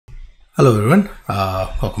Hello everyone,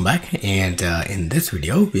 welcome back, and in this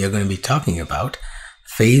video we are going to be talking about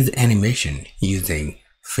phase animation using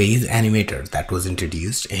PhaseAnimator that was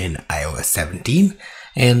introduced in iOS 17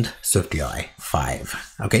 and SwiftUI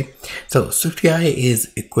 5. Okay, so SwiftUI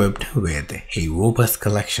is equipped with a robust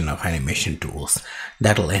collection of animation tools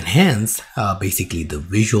that will enhance basically the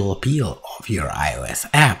visual appeal of your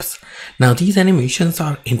iOS apps. Now these animations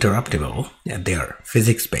are interruptible, they are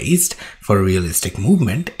physics-based for realistic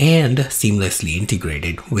movement and seamlessly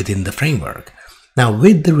integrated within the framework. Now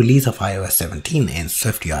with the release of iOS 17 and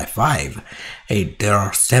SwiftUI 5, there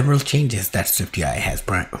are several changes that SwiftUI has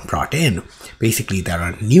brought in, basically that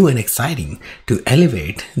are new and exciting to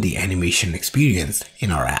elevate the animation experience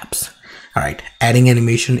in our apps. Alright, adding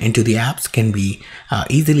animation into the apps can be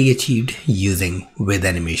easily achieved using with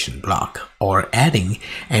animation block or adding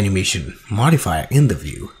animation modifier in the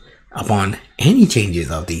view. Upon any changes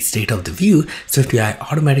of the state of the view, SwiftUI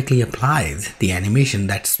automatically applies the animation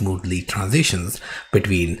that smoothly transitions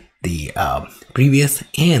between the previous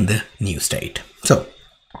and the new state. So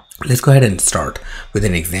let's go ahead and start with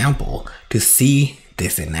an example to see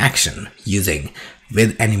this in action using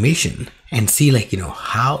with animation and see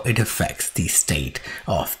how it affects the state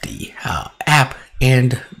of the app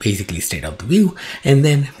and basically state of the view, and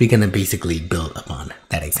then we're gonna basically build upon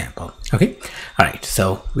that example. Okay, all right,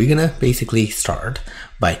 so we're gonna basically start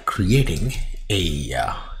by creating a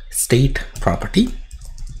state property,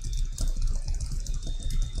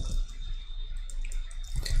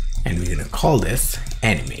 and we're gonna call this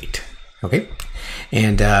animate. Okay,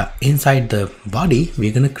 and inside the body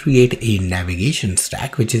we're going to create a navigation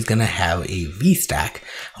stack which is going to have a V stack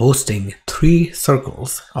hosting 3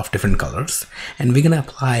 circles of different colors, and we're going to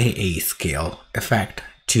apply a scale effect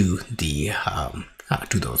to the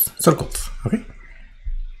to those circles. Okay,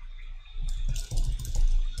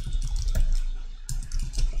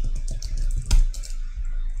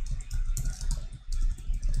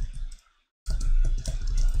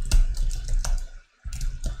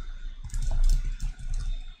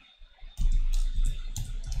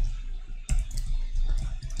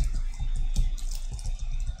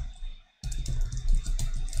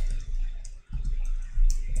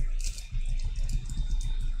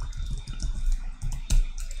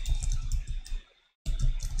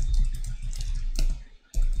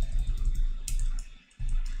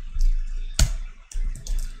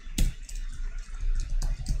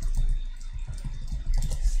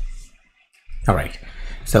 all right,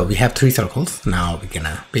 so we have 3 circles. Now we're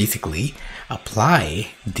gonna basically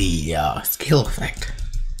apply the scale effect,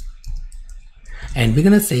 and we're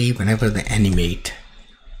gonna say whenever the animate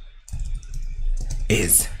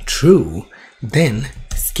is true, then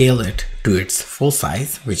scale it to its full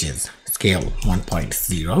size, which is scale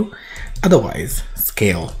 1.0, otherwise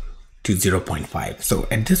scale to 0.5. So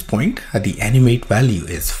at this point the animate value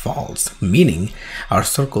is false, meaning our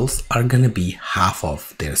circles are gonna be half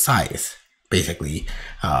of their size. Basically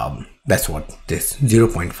that's what this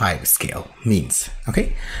 0.5 scale means.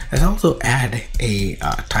 Okay, let's also add a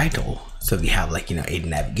title. So we have a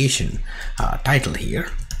navigation title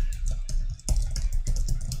here.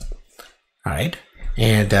 All right,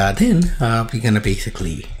 and then we're gonna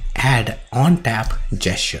basically add on tap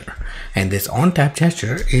gesture, and this on tap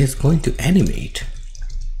gesture is going to animate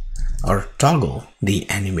or toggle the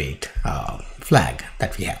animate flag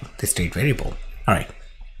that we have, the state variable. All right,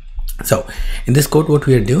 so in this code what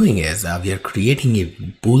we are doing is we are creating a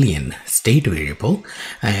boolean state variable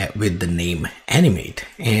with the name animate,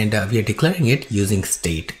 and we are declaring it using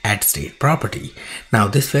state add state property. Now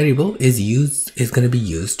this variable is going to be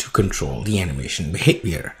used to control the animation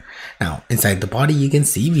behavior. Now inside the body you can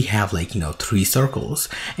see we have 3 circles,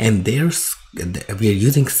 and we are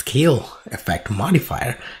using scale effect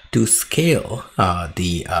modifier to scale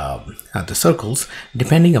the circles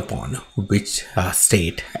depending upon which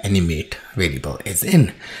state animate variable is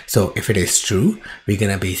in. So if it is true, we're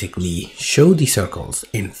gonna basically show the circles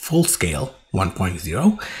in full scale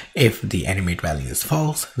 1.0. If the animate value is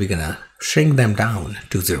false, we're gonna shrink them down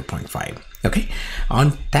to 0.5. Okay,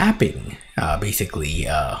 on tapping basically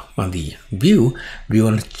on the view, we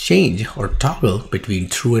want to change or toggle between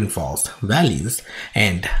true and false values,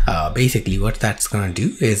 and basically what that's going to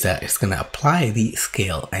do is it's going to apply the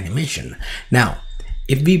scale animation. Now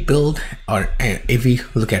if we build, or if we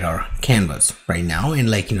look at our canvas right now and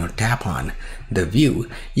tap on the view,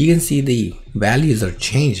 you can see the values are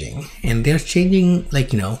changing, and they're changing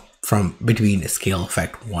from between scale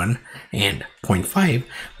effect 1 and 0.5,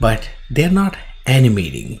 but they're not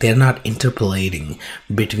animating, they're not interpolating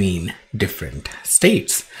between different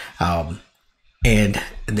states. and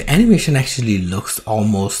the animation actually looks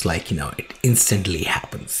almost like, it instantly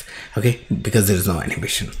happens, okay, because there is no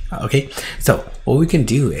animation. Okay, so what we can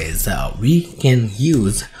do is we can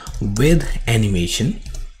use with animation,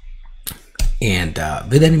 and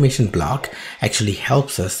with animation block actually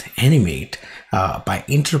helps us animate by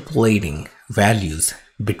interpolating values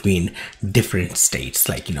between different states,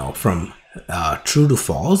 like, from true to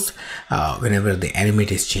false. Whenever the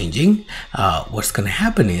animate is changing, what's gonna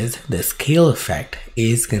happen is the scale effect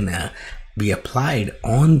is gonna be applied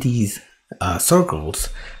on these circles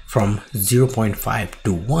from 0.5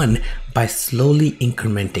 to 1 by slowly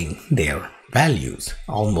incrementing their values,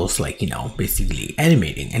 almost like, basically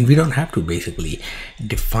animating. And we don't have to basically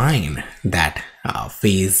define that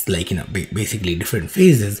phase, like, basically different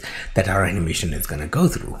phases that our animation is going to go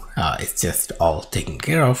through. It's just all taken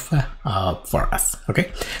care of for us.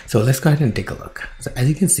 Okay, so let's go ahead and take a look. So as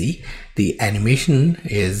you can see, the animation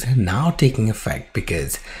is now taking effect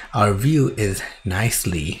because our view is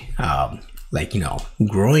nicely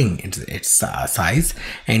growing its size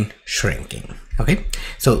and shrinking. Okay,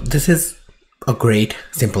 so this is a great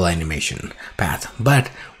simple animation path, but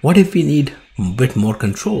what if we need a bit more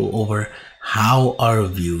control over how our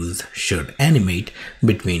views should animate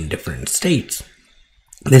between different states?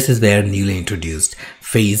 This is where newly introduced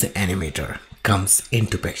PhaseAnimator comes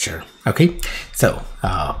into picture. Okay, so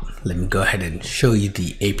let me go ahead and show you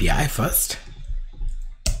the API first.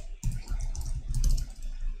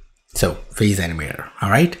 So PhaseAnimator, all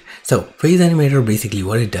right. So PhaseAnimator, basically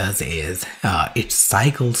what it does is it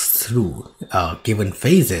cycles through given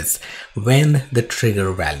phases when the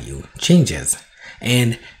trigger value changes,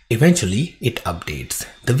 and eventually it updates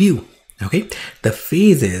the view. Okay, the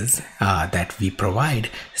phases that we provide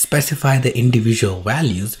specify the individual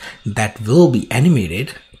values that will be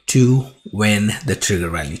animated to when the trigger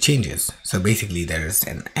value changes. So basically there is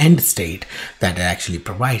an end state that it actually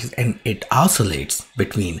provides, and it oscillates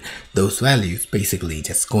between those values, basically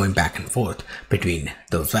just going back and forth between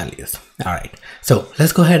those values. All right, so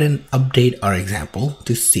let's go ahead and update our example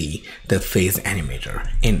to see the PhaseAnimator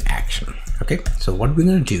in action. Okay, so what we're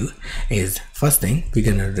going to do is, first thing, we're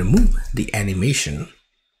going to remove the animation.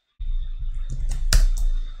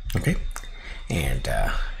 Okay, and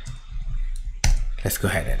let's go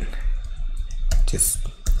ahead and just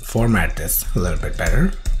format this a little bit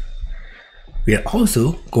better. We are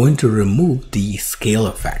also going to remove the scale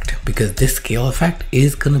effect, because this scale effect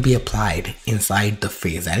is going to be applied inside the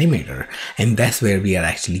PhaseAnimator, and that's where we are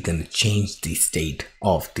actually going to change the state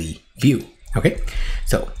of the view. Okay,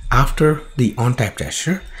 so after the on type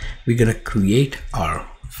gesture, we're going to create our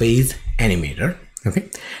PhaseAnimator. Okay,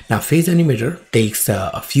 now PhaseAnimator takes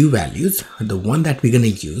a few values. The one that we're going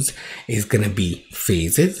to use is going to be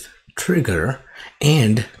phases, trigger,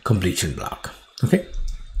 and completion block. Okay,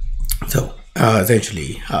 so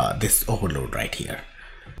essentially this overload right here.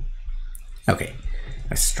 Okay,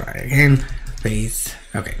 let's try again. Phase.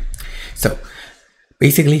 Okay, so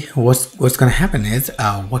basically what's going to happen is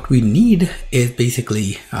what we need is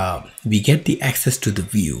basically we get the access to the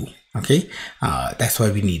view. Okay, that's why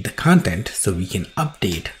we need the content, so we can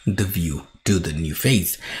update the view to the new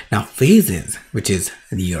phase. Now phases, which is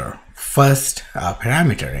your first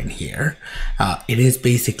parameter in here, it is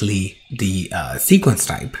basically the sequence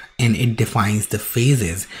type, and it defines the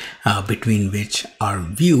phases between which our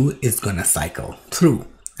view is gonna cycle through.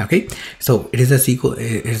 Okay, so it is a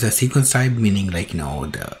sequence type, meaning, like,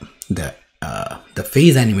 the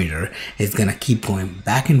PhaseAnimator is gonna keep going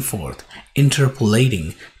back and forth,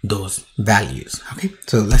 interpolating those values. Okay,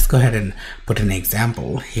 so let's go ahead and put an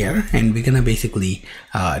example here, and we're gonna basically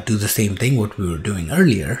do the same thing what we were doing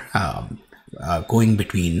earlier, going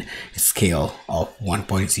between a scale of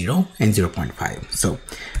 1.0 and 0.5. So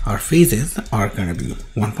our phases are gonna be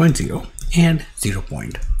 1.0 and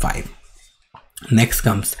 0.5. Next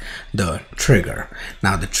comes the trigger.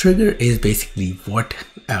 Now the trigger is basically what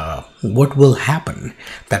will happen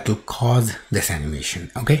that will cause this animation.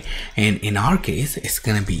 Okay, and in our case it's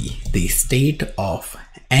gonna be the state of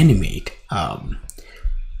animate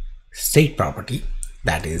state property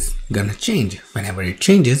that is gonna change. Whenever it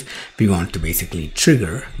changes, we want to basically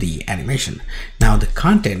trigger the animation. Now the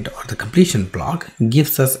content or the completion block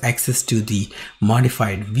gives us access to the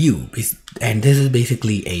modified view, and this is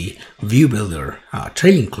basically a view builder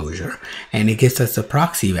trailing closure, and it gives us a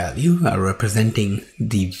proxy value representing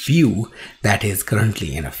the view that is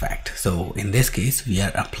currently in effect. So in this case, we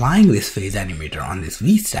are applying this PhaseAnimator on this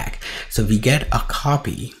V stack, so we get a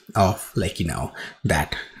copy of, like,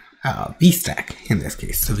 that V stack in this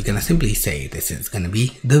case. So we're going to simply say this is going to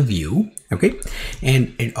be the view. Okay,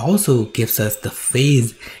 and it also gives us the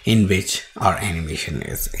phase in which our animation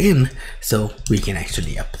is in, so we can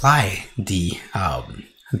actually apply the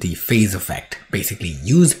phase effect, basically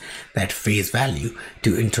use that phase value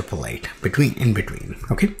to interpolate in between.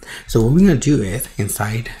 Okay, so what we're going to do is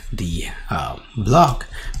inside the block,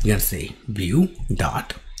 we're going to say view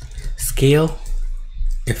dot scale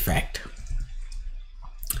effect,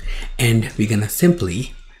 and we're going to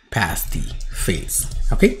simply pass the phase.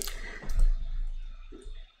 Okay,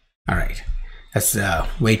 all right, let's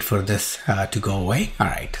wait for this to go away. All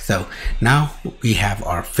right, so now we have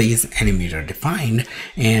our phase animator defined,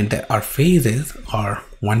 and our phases are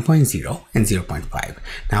 1.0 and 0.5.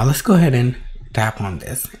 Now let's go ahead and tap on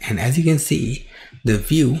this, and as you can see, the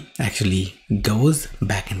view actually goes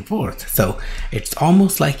back and forth. So it's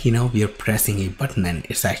almost like, you know, we are pressing a button and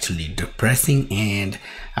it's actually depressing and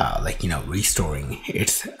restoring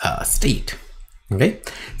its state. Okay,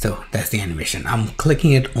 so that's the animation. I'm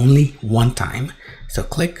clicking it only one time, so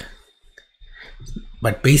click,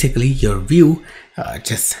 but basically your view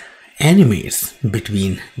just animates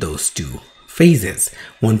between those two phases,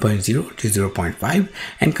 1.0 to 0.5,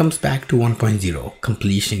 and comes back to 1.0,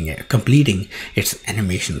 completing its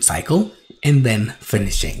animation cycle and then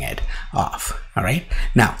finishing it off. All right,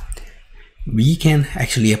 now we can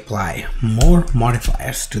actually apply more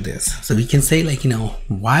modifiers to this. So we can say, like, you know,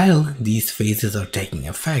 while these phases are taking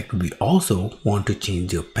effect, we also want to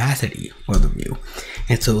change the opacity for the view.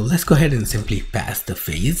 And so let's go ahead and simply pass the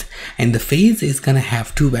phase, and the phase is going to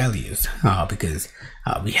have two values because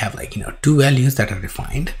we have, like, you know, two values that are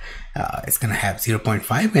defined. It's going to have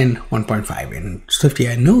 0.5 and 1.5, and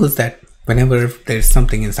SwiftUI knows that whenever there's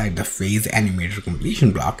something inside the PhaseAnimator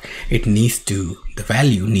completion block, the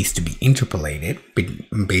value needs to be interpolated,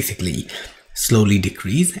 basically slowly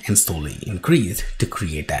decrease and slowly increase to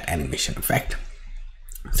create that animation effect.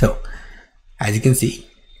 So as you can see,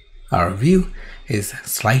 our view is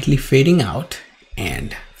slightly fading out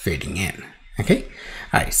and fading in. Okay,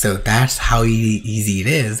 all right, so that's how easy it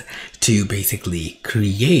is to basically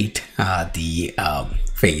create the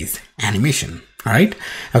phase animation. All right,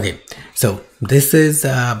 okay, so this is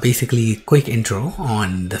basically a quick intro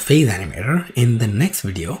on the PhaseAnimator. In the next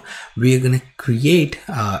video, we are going to create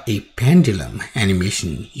a pendulum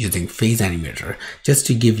animation using PhaseAnimator, just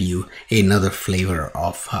to give you another flavor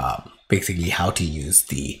of basically how to use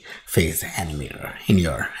the PhaseAnimator in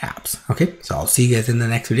your apps. Okay, so I'll see you guys in the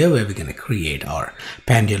next video where we're going to create our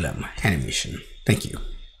pendulum animation. Thank you.